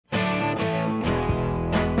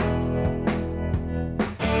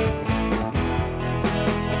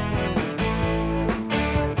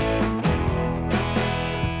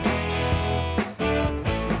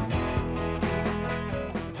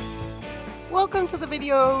Welcome to the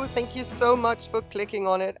video. Thank you so much for clicking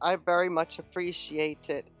on it. I very much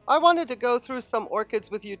appreciate it. I wanted to go through some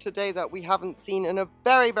orchids with you today that we haven't seen in a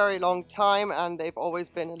very, very long time, and they've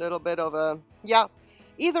always been a little bit of a,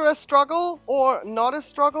 either a struggle or not a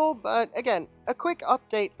struggle, but again, a quick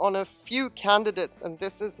update on a few candidates, and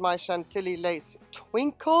this is my Chantilly Lace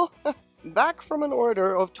Twinkle. Back from an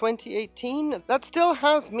order of 2018 that still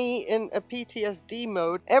has me in a PTSD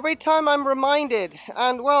mode every time I'm reminded,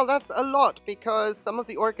 and well, that's a lot because some of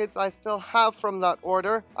the orchids I still have from that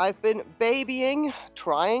order I've been babying,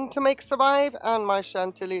 trying to make survive, and my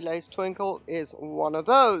Chantilly Lace Twinkle is one of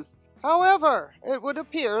those. However, it would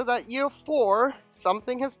appear that year 4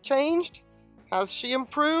 something has changed. Has she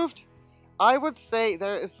improved? I would say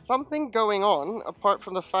there is something going on, apart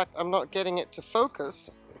from the fact I'm not getting it to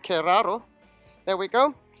focus. Que raro. There we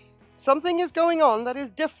go. Something is going on that is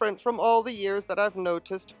different from all the years that I've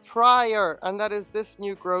noticed prior, and that is this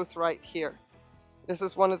new growth right here. This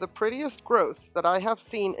is one of the prettiest growths that I have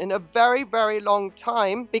seen in a very, very long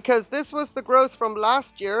time, because this was the growth from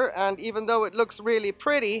last year, and even though it looks really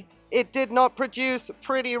pretty, it did not produce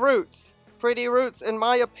pretty roots. Pretty roots, in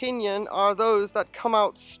my opinion, are those that come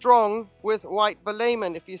out strong with white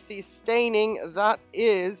velamen. If you see staining, that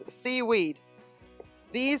is seaweed.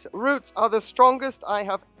 These roots are the strongest I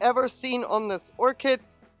have ever seen on this orchid.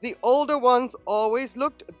 The older ones always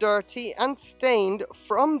looked dirty and stained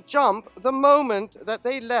from jump the moment that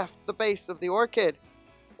they left the base of the orchid.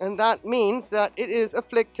 And that means that it is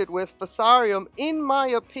afflicted with fusarium, in my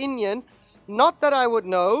opinion. Not that I would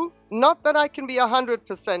know, not that I can be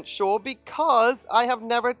 100% sure, because I have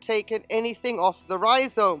never taken anything off the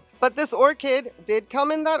rhizome. But this orchid did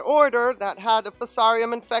come in that order that had a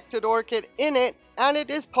fusarium infected orchid in it, and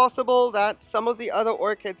it is possible that some of the other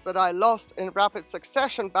orchids that I lost in rapid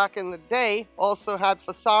succession back in the day also had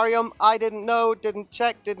fusarium. I didn't know, didn't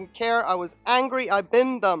check, didn't care. I was angry, I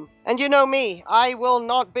binned them. And you know me, I will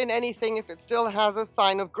not bin anything if it still has a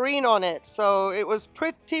sign of green on it. So it was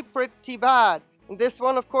pretty bad. This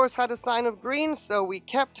one, of course, had a sign of green, so we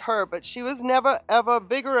kept her, but she was never ever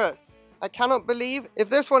vigorous. I cannot believe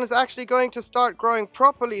if this one is actually going to start growing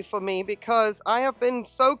properly for me, because I have been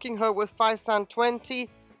soaking her with Physan 20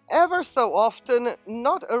 ever so often.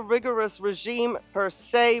 Not a rigorous regime per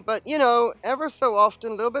se, but you know, ever so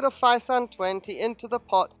often, a little bit of Physan 20 into the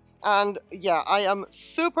pot. And yeah, I am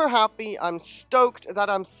super happy. I'm stoked that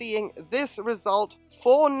I'm seeing this result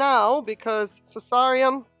for now, because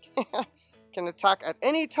fusarium can attack at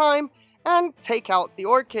any time and take out the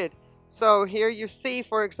orchid. So here you see,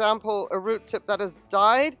 for example, a root tip that has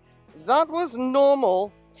died. That was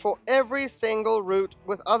normal for every single root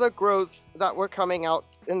with other growths that were coming out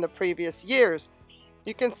in the previous years.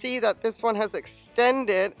 You can see that this one has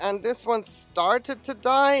extended, and this one started to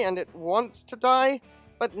die, and it wants to die,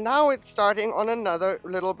 but now it's starting on another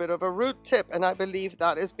little bit of a root tip, and I believe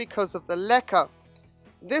that is because of the Leca.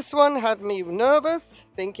 This one had me nervous,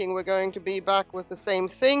 thinking we're going to be back with the same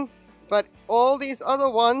thing. But all these other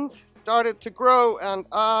ones started to grow, and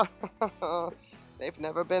they've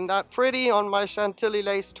never been that pretty on my Chantilly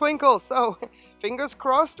Lace Twinkle. So fingers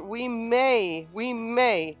crossed, we may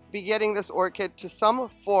be getting this orchid to some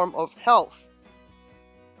form of health.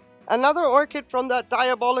 Another orchid from that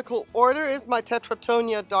diabolical order is my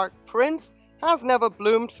Tetratonia Dark Prince. Has never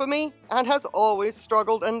bloomed for me and has always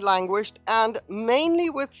struggled and languished, and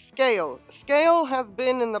mainly with scale. Scale has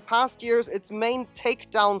been in the past years its main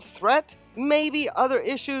takedown threat. Maybe other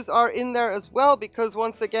issues are in there as well, because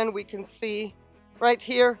once again we can see right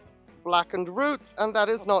here blackened roots, and that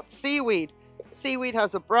is not seaweed. Seaweed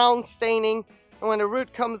has a brown staining, and when a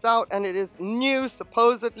root comes out and it is new,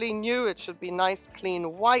 supposedly new, it should be nice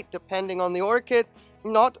clean white depending on the orchid,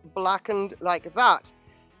 not blackened like that.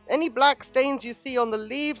 Any black stains you see on the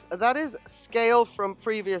leaves, that is scale from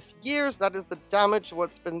previous years. That is the damage,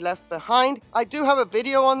 what's been left behind. I do have a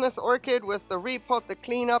video on this orchid with the repot, the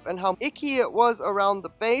cleanup, and how icky it was around the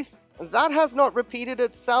base. That has not repeated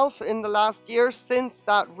itself in the last year since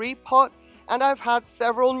that repot. And I've had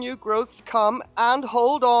several new growths come and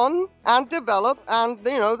hold on and develop. And,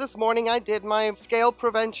 you know, this morning I did my scale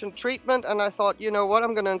prevention treatment, and I thought, you know what,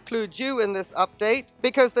 I'm going to include you in this update,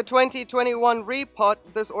 because the 2021 repot,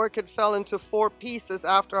 this orchid fell into 4 pieces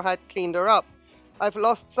after I had cleaned her up. I've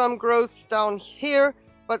lost some growths down here,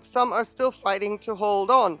 but some are still fighting to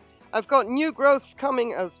hold on. I've got new growths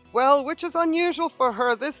coming as well, which is unusual for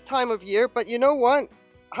her this time of year, but you know what?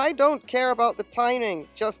 I don't care about the timing,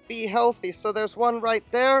 just be healthy. So there's one right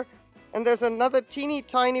there, and there's another teeny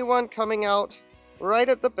tiny one coming out right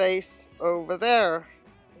at the base over there.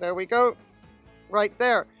 There we go, right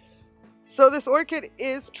there. So this orchid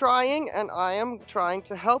is trying, and I am trying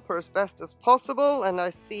to help her as best as possible, and I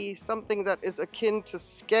see something that is akin to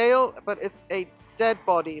scale, but it's a dead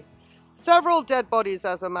body. Several dead bodies,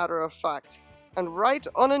 as a matter of fact, and right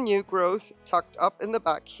on a new growth tucked up in the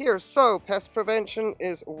back here. So pest prevention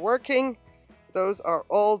is working. Those are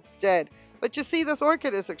all dead. But you see, this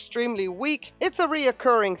orchid is extremely weak. It's a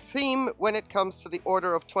reoccurring theme when it comes to the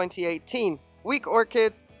order of 2018. Weak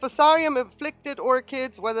orchids, fusarium inflicted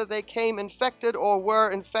orchids, whether they came infected or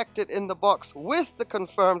were infected in the box with the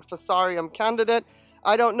confirmed fusarium candidate,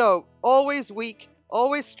 I don't know. Always weak,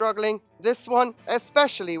 always struggling. This one,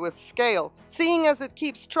 especially with scale. Seeing as it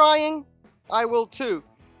keeps trying, I will too.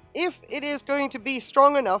 If it is going to be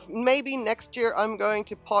strong enough, maybe next year I'm going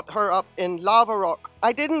to pot her up in lava rock.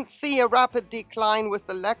 I didn't see a rapid decline with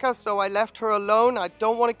the Leca, so I left her alone. I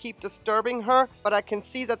don't want to keep disturbing her, but I can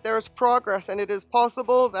see that there is progress, and it is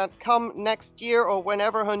possible that come next year or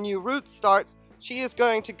whenever her new root starts, she is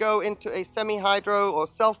going to go into a semi-hydro or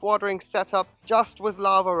self-watering setup just with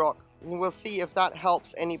lava rock. And we'll see if that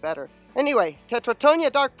helps any better. Anyway,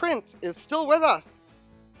 Tetratonia Dark Prince is still with us.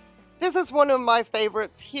 This is one of my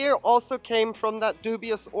favorites here, also came from that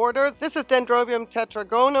dubious order. This is Dendrobium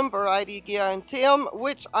tetragonum, variety giganteum,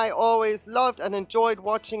 which I always loved and enjoyed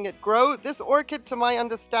watching it grow. This orchid, to my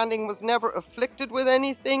understanding, was never afflicted with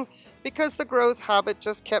anything because the growth habit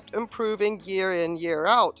just kept improving year in, year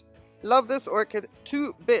out. Love this orchid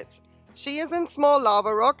to bits. She is in small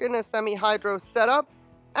lava rock in a semi-hydro setup,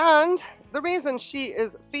 and the reason she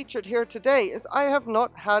is featured here today is I have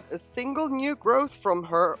not had a single new growth from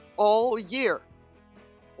her all year.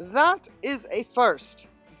 That is a first.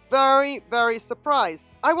 Very, very surprised.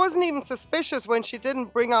 I wasn't even suspicious when she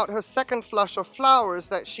didn't bring out her second flush of flowers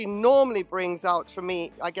that she normally brings out for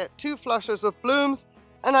me. I get 2 flushes of blooms,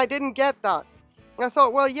 and I didn't get that. I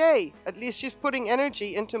thought, well, yay, at least she's putting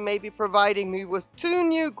energy into maybe providing me with 2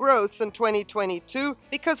 new growths in 2022,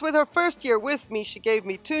 because with her first year with me, she gave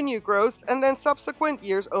me 2 new growths, and then subsequent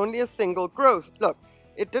years only a single growth. Look,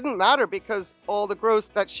 it didn't matter because all the growths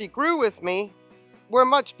that she grew with me were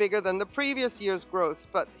much bigger than the previous year's growths,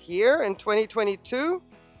 but here in 2022,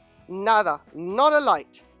 nada, not a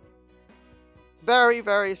light. Very,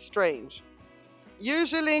 very strange.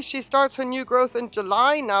 Usually she starts her new growth in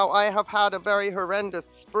July. Now I have had a very horrendous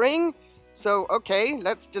spring. So, okay,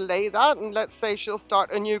 let's delay that and let's say she'll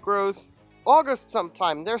start a new growth August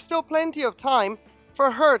sometime. There's still plenty of time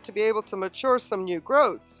for her to be able to mature some new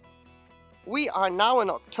growths. We are now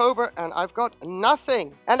in October and I've got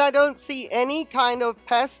nothing. And I don't see any kind of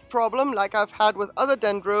pest problem like I've had with other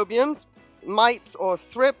dendrobiums, mites or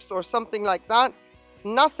thrips or something like that.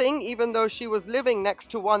 Nothing, even though she was living next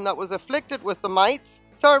to one that was afflicted with the mites.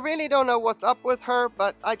 So I really don't know what's up with her,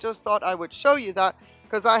 but I just thought I would show you that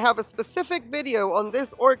because I have a specific video on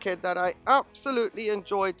this orchid that I absolutely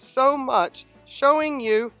enjoyed so much, showing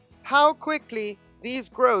you how quickly these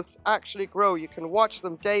growths actually grow. You can watch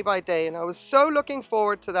them day by day, and I was so looking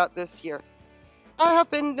forward to that this year. I have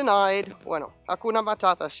been denied. Bueno, Hakuna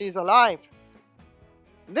Matata, she's alive.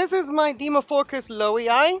 This is my Dimorphorics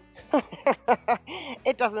lowii.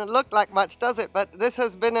 It doesn't look like much, does it? But this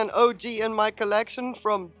has been an OG in my collection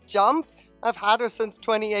from jump. I've had her since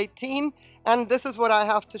 2018, and this is what I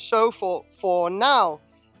have to show for now.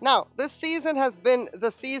 Now, this season has been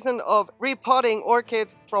the season of repotting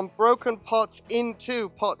orchids from broken pots into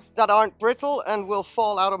pots that aren't brittle and will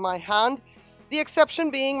fall out of my hand. The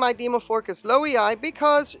exception being my Dimorphorics lowii,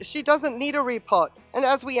 because she doesn't need a repot. And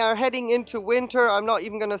as we are heading into winter, I'm not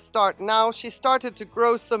even going to start now. She started to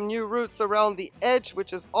grow some new roots around the edge,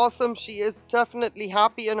 which is awesome. She is definitely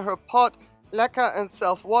happy in her pot, Leca and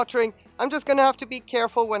self-watering. I'm just going to have to be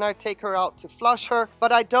careful when I take her out to flush her.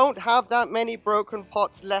 But I don't have that many broken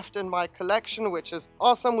pots left in my collection, which is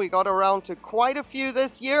awesome. We got around to quite a few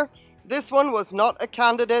this year. This one was not a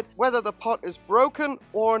candidate, whether the pot is broken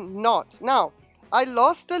or not. Now, I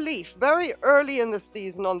lost a leaf very early in the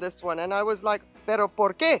season on this one, and I was like, pero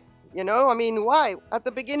por qué? You know, I mean, why? At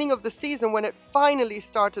the beginning of the season, when it finally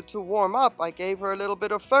started to warm up, I gave her a little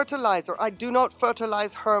bit of fertilizer. I do not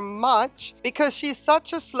fertilize her much because she's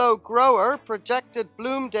such a slow grower. Projected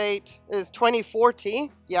bloom date is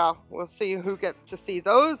 2040. Yeah, we'll see who gets to see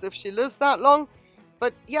those if she lives that long.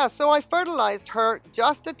 But yeah, so I fertilized her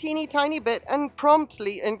just a teeny tiny bit and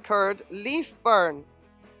promptly incurred leaf burn.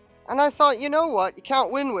 And I thought, you know what? You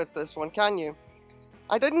can't win with this one, can you?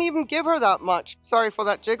 I didn't even give her that much. Sorry for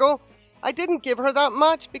that jiggle. I didn't give her that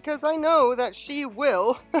much because I know that she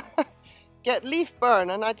will get leaf burn.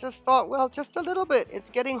 And I just thought, well, just a little bit. It's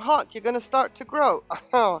getting hot. You're going to start to grow.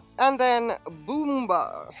 And then, boom.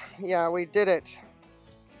 Yeah, we did it.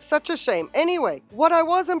 Such a shame. Anyway, what I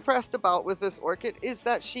was impressed about with this orchid is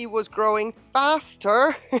that she was growing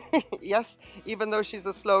faster. Yes, even though she's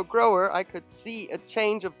a slow grower, I could see a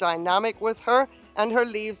change of dynamic with her, and her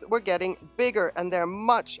leaves were getting bigger and they're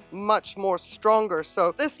much, much more stronger.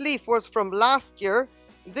 So this leaf was from last year.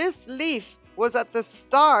 This leaf was at the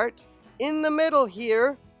start, in the middle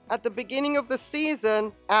here, at the beginning of the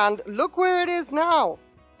season, and look where it is now.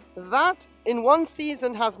 That in one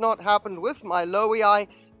season has not happened with my lowii,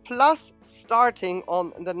 plus starting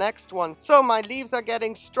on the next one. So my leaves are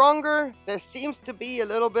getting stronger. There seems to be a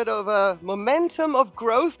little bit of a momentum of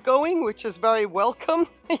growth going, which is very welcome.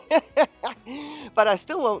 But I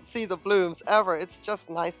still won't see the blooms ever. It's just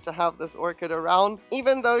nice to have this orchid around,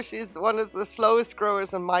 even though she's one of the slowest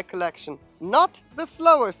growers in my collection. Not the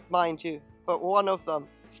slowest, mind you, but one of them.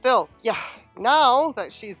 Still, yeah, now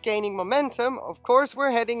that she's gaining momentum, of course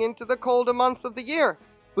we're heading into the colder months of the year.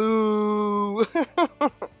 Boo!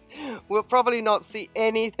 We'll probably not see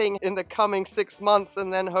anything in the coming 6 months,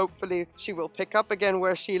 and then hopefully she will pick up again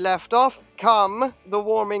where she left off come the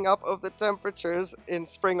warming up of the temperatures in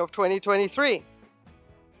spring of 2023.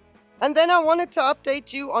 And then I wanted to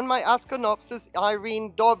update you on my Asconopsis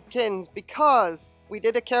Irene Dobkins, because we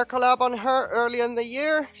did a care collab on her early in the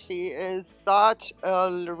year. She is such a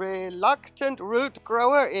reluctant root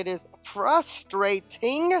grower. It is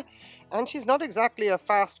frustrating. And she's not exactly a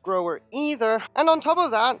fast grower either. And on top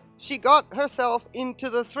of that, she got herself into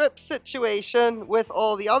the Thrips situation with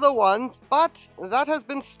all the other ones, but that has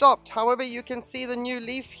been stopped. However, you can see the new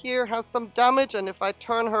leaf here has some damage, and if I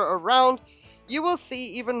turn her around, you will see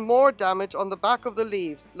even more damage on the back of the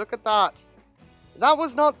leaves. Look at that. That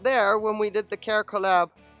was not there when we did the care collab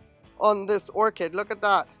on this orchid. Look at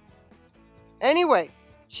that. Anyway,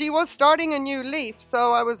 she was starting a new leaf,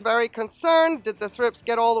 so I was very concerned. Did the thrips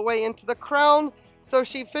get all the way into the crown? So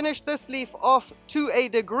she finished this leaf off to a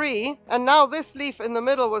degree, and now this leaf in the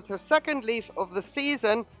middle was her second leaf of the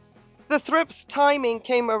season. The thrips timing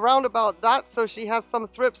came around about that, so she has some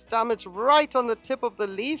thrips damage right on the tip of the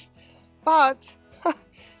leaf, but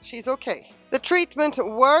she's okay. The treatment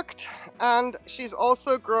worked, and she's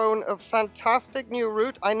also grown a fantastic new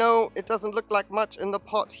root. I know it doesn't look like much in the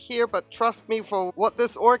pot here, but trust me, for what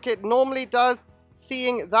this orchid normally does,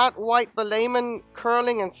 seeing that white velamen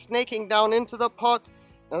curling and snaking down into the pot,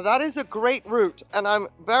 now that is a great root, and I'm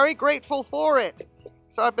very grateful for it.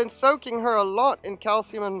 So I've been soaking her a lot in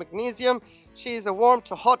calcium and magnesium. She's a warm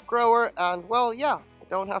to hot grower, and well, yeah,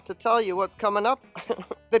 don't have to tell you what's coming up.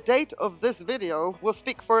 The date of this video will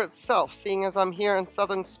speak for itself, seeing as I'm here in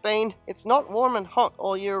southern Spain. It's not warm and hot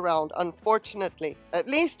all year round, unfortunately. At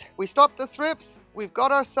least we stopped the thrips. We've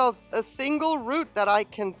got ourselves a single root that I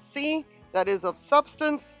can see that is of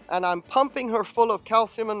substance, and I'm pumping her full of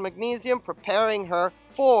calcium and magnesium, preparing her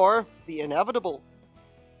for the inevitable.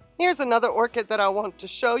 Here's another orchid that I want to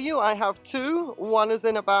show you. I have two. One is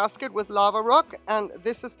in a basket with lava rock, and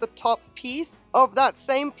this is the top piece of that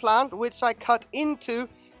same plant, which I cut into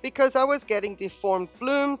because I was getting deformed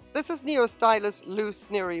blooms. This is Neostylus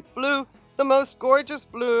lusneri blue, the most gorgeous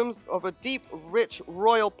blooms of a deep, rich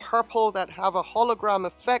royal purple that have a hologram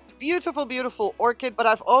effect. Beautiful, beautiful orchid, but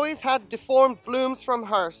I've always had deformed blooms from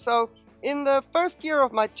her. So in the first year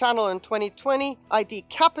of my channel in 2020, I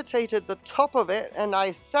decapitated the top of it and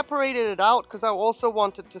I separated it out because I also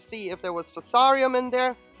wanted to see if there was fusarium in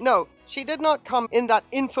there. No, she did not come in that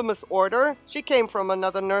infamous order. She came from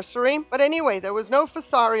another nursery. But anyway, there was no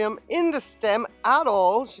fusarium in the stem at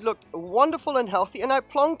all. She looked wonderful and healthy, and I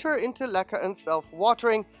plonked her into Leca and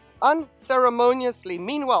self-watering unceremoniously.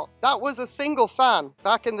 Meanwhile, that was a single fan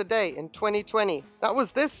back in the day in 2020. That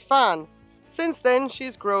was this fan. Since then,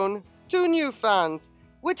 she's grown 2 new fans,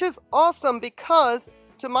 which is awesome because,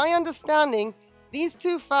 to my understanding, these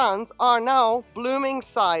 2 fans are now blooming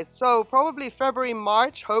size. So probably February,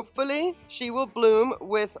 March, hopefully, she will bloom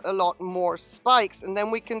with a lot more spikes. And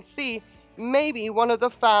then we can see maybe one of the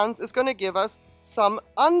fans is going to give us some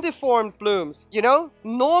undeformed blooms. You know,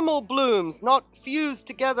 normal blooms, not fused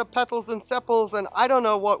together petals and sepals and I don't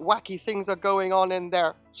know what wacky things are going on in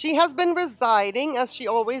there. She has been residing, as she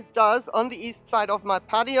always does, on the east side of my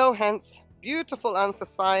patio, hence beautiful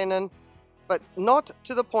anthocyanin, but not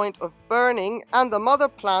to the point of burning. And the mother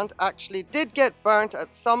plant actually did get burnt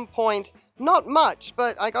at some point. Not much,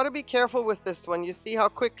 but I gotta be careful with this one. You see how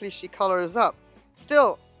quickly she colors up.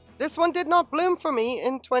 Still, this one did not bloom for me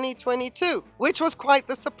in 2022, which was quite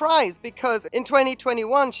the surprise because in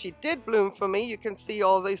 2021 she did bloom for me. You can see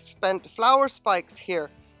all these spent flower spikes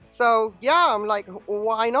here. So yeah, I'm like,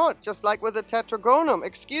 why not? Just like with the tetragonum.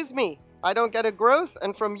 Excuse me, I don't get a growth,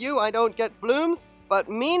 and from you I don't get blooms. But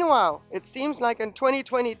meanwhile, it seems like in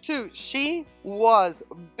 2022, she was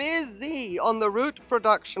busy on the root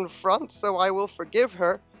production front, so I will forgive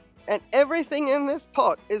her. And everything in this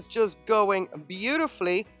pot is just going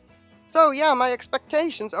beautifully. So yeah, my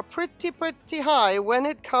expectations are pretty high when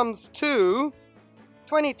it comes to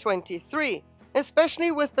 2023.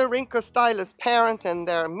 Especially with the Rhincostylus parent and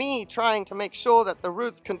me trying to make sure that the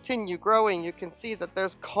roots continue growing. You can see that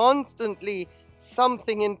there's constantly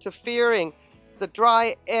something interfering. The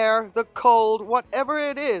dry air, the cold, whatever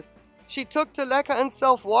it is. She took to Leca and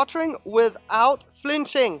self-watering without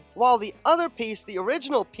flinching. While the other piece, the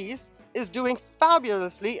original piece, is doing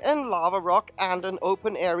fabulously in lava rock and an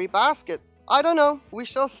open airy basket. I don't know, we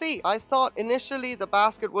shall see. I thought initially the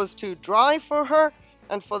basket was too dry for her,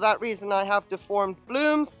 and for that reason I have deformed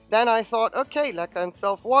blooms. Then I thought, okay, Leca and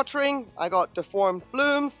self-watering, I got deformed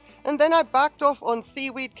blooms, and then I backed off on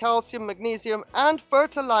seaweed, calcium, magnesium, and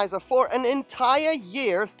fertilizer for an entire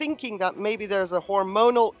year, thinking that maybe there's a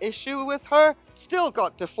hormonal issue with her. Still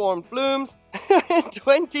got deformed blooms. In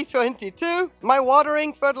 2022, my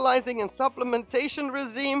watering, fertilizing, and supplementation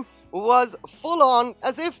regime was full on,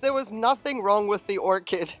 as if there was nothing wrong with the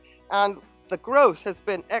orchid. And the growth has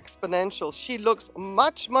been exponential. She looks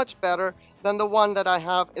much better than the one that I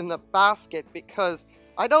have in the basket, because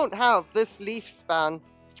I don't have this leaf span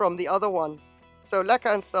from the other one. So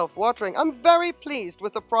Leca and self-watering, I'm very pleased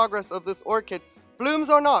with the progress of this orchid. Blooms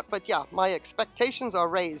or not, but yeah, my expectations are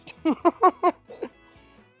raised.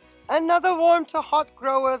 Another warm to hot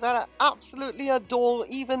grower that I absolutely adore,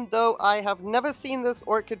 even though I have never seen this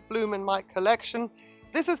orchid bloom in my collection.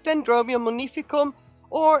 This is Dendrobium munificum,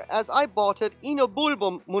 or as I bought it,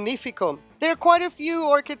 Enobulbum munificum. There are quite a few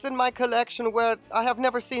orchids in my collection where I have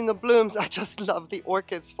never seen the blooms. I just love the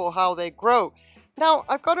orchids for how they grow. Now,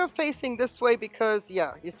 I've got her facing this way because,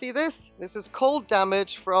 yeah, you see this? This is cold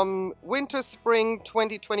damage from winter-spring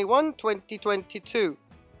 2021-2022.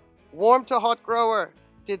 Warm to hot grower.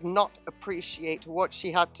 Did not appreciate what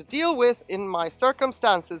she had to deal with in my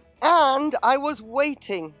circumstances. And I was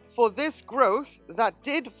waiting for this growth that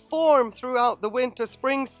did form throughout the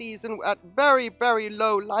winter-spring season at very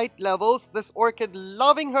low light levels. This orchid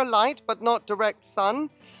loving her light, but not direct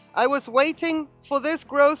sun. I was waiting for this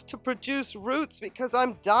growth to produce roots because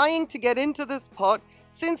I'm dying to get into this pot.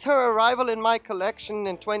 Since her arrival in my collection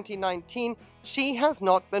in 2019, she has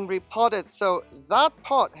not been repotted, so that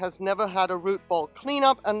pot has never had a root ball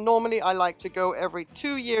cleanup, and normally I like to go every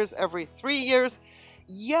 2 years, every 3 years.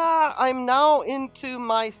 Yeah, I'm now into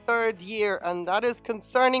my 3rd year, and that is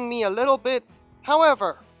concerning me a little bit.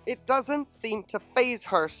 However, it doesn't seem to faze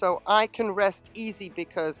her, so I can rest easy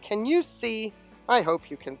because, can you see? I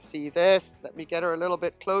hope you can see this. Let me get her a little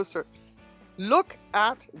bit closer. Look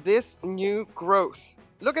at this new growth.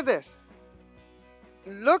 Look at this.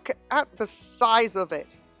 Look at the size of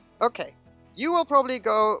it. Okay, you will probably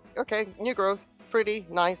go, okay, new growth, pretty,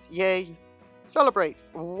 nice, yay. Celebrate.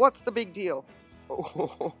 What's the big deal?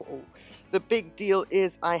 Oh, the big deal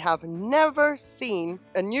is I have never seen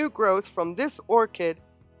a new growth from this orchid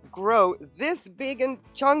grow this big and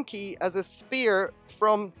chunky as a spear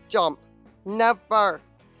from jump. Never.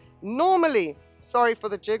 Normally, sorry for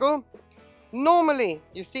the jiggle, normally,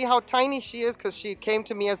 you see how tiny she is because she came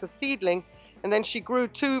to me as a seedling, and then she grew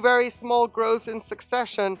 2 very small growths in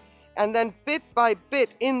succession, and then bit by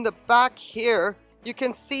bit in the back here, you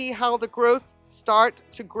can see how the growth start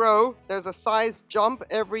to grow. There's a size jump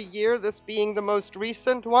every year, this being the most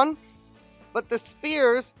recent one. But the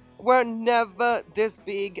spears were never this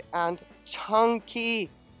big and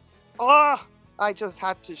chunky. Ah! I just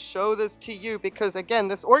had to show this to you because, again,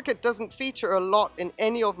 this orchid doesn't feature a lot in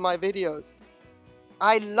any of my videos.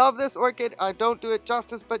 I love this orchid. I don't do it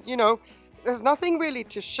justice, but you know, there's nothing really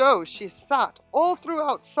to show. She sat all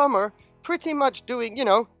throughout summer pretty much doing, you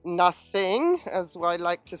know, nothing, as I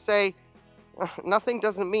like to say. Nothing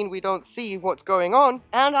doesn't mean we don't see what's going on.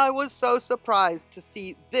 And I was so surprised to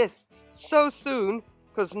see this so soon,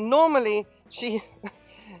 because normally she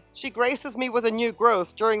graces me with a new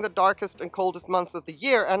growth during the darkest and coldest months of the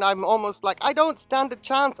year, and I'm almost like, I don't stand a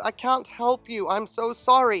chance, I can't help you, I'm so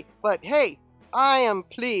sorry. But hey, I am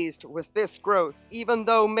pleased with this growth, even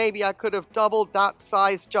though maybe I could have doubled that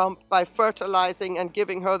size jump by fertilizing and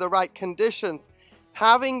giving her the right conditions.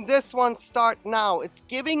 Having this one start now, it's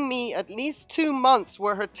giving me at least 2 months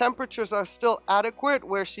where her temperatures are still adequate,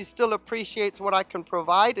 where she still appreciates what I can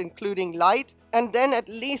provide, including light. And then at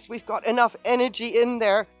least we've got enough energy in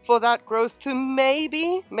there for that growth to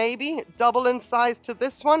maybe double in size to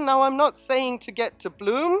this one. Now, I'm not saying to get to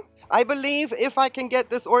bloom. I believe if I can get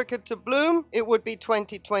this orchid to bloom, it would be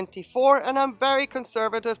 2024. And I'm very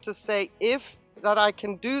conservative to say if that I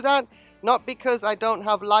can do that, not because I don't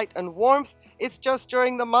have light and warmth. It's just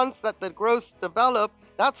during the months that the growths develop,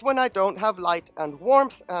 that's when I don't have light and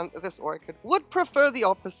warmth, and this orchid would prefer the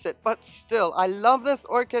opposite. But still, I love this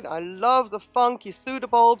orchid. I love the funky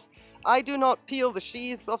pseudobulbs. I do not peel the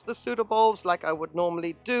sheaths off the pseudobulbs like I would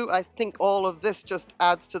normally do. I think all of this just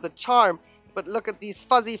adds to the charm. But look at these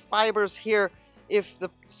fuzzy fibers here if the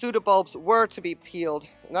pseudobulbs were to be peeled.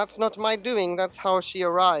 That's not my doing, that's how she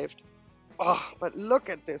arrived. Oh, but look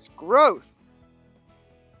at this growth.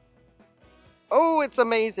 Oh, it's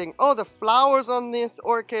amazing. Oh, the flowers on this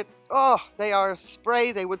orchid, oh, they are a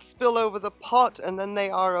spray. They would spill over the pot, and then they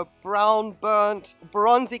are a brown, burnt,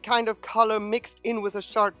 bronzy kind of color mixed in with a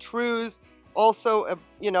chartreuse. Also,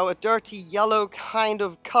 a dirty yellow kind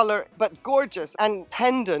of color, but gorgeous and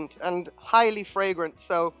pendant and highly fragrant.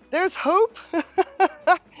 So there's hope.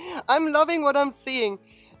 I'm loving what I'm seeing.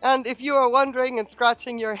 And if you are wondering and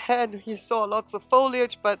scratching your head, you saw lots of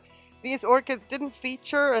foliage, but these orchids didn't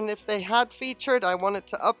feature, and if they had featured, I wanted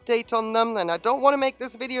to update on them, and I don't want to make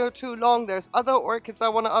this video too long. There's other orchids I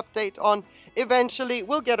want to update on. Eventually,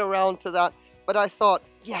 we'll get around to that, but I thought,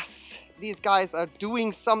 yes, these guys are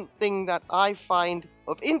doing something that I find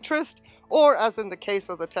of interest, or as in the case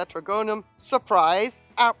of the tetragonum, surprise,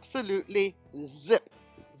 absolutely zip.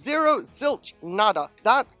 Zero, zilch, nada.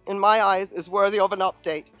 That, in my eyes, is worthy of an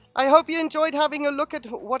update. I hope you enjoyed having a look at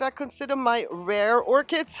what I consider my rare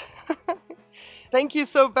orchids. Thank you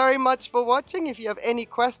so very much for watching. If you have any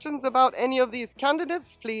questions about any of these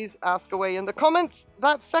candidates, please ask away in the comments.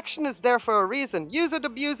 That section is there for a reason. Use it,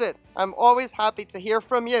 abuse it. I'm always happy to hear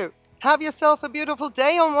from you. Have yourself a beautiful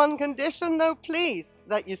day, on one condition though, please,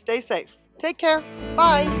 that you stay safe. Take care.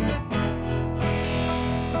 Bye.